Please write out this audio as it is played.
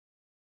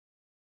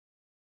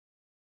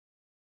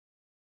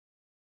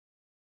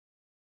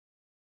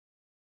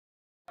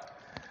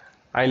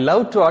I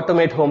love to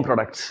automate home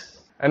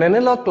products. An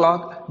analog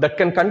clock that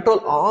can control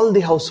all the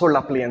household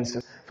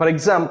appliances. For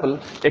example,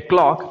 a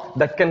clock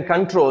that can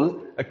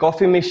control a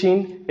coffee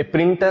machine, a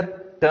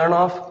printer, turn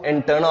off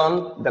and turn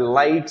on the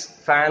lights,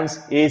 fans,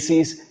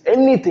 ACs,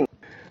 anything.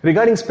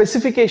 Regarding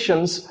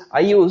specifications, I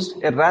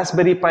used a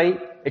Raspberry Pi,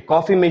 a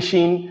coffee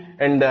machine,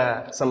 and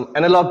some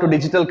analog to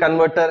digital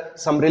converter,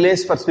 some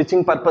relays for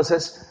switching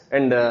purposes,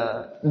 and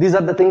these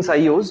are the things I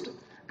used.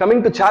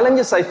 Coming to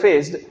challenges I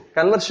faced,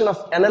 conversion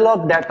of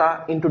analog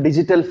data into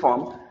digital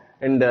form,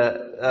 and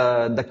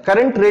the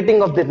current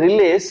rating of the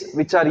relays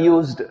which are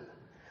used,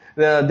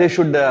 they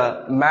should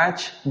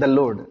match the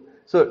load.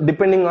 So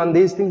depending on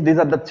these things, these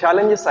are the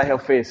challenges I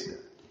have faced.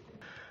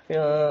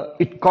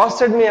 It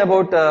costed me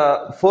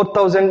about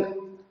 4,000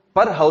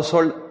 per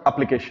household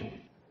application.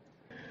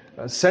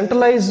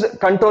 Centralized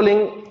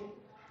controlling,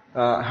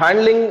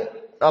 handling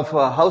of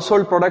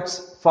household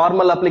products,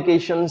 formal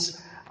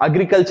applications,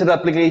 agricultural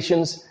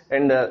applications,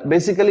 and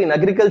basically in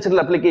agricultural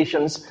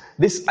applications,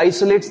 this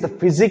isolates the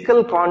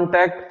physical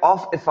contact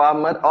of a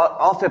farmer or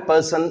of a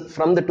person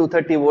from the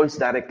 230 volts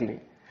directly.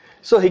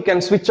 So he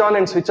can switch on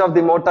and switch off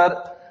the motor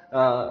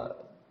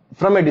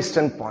from a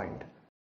distant point.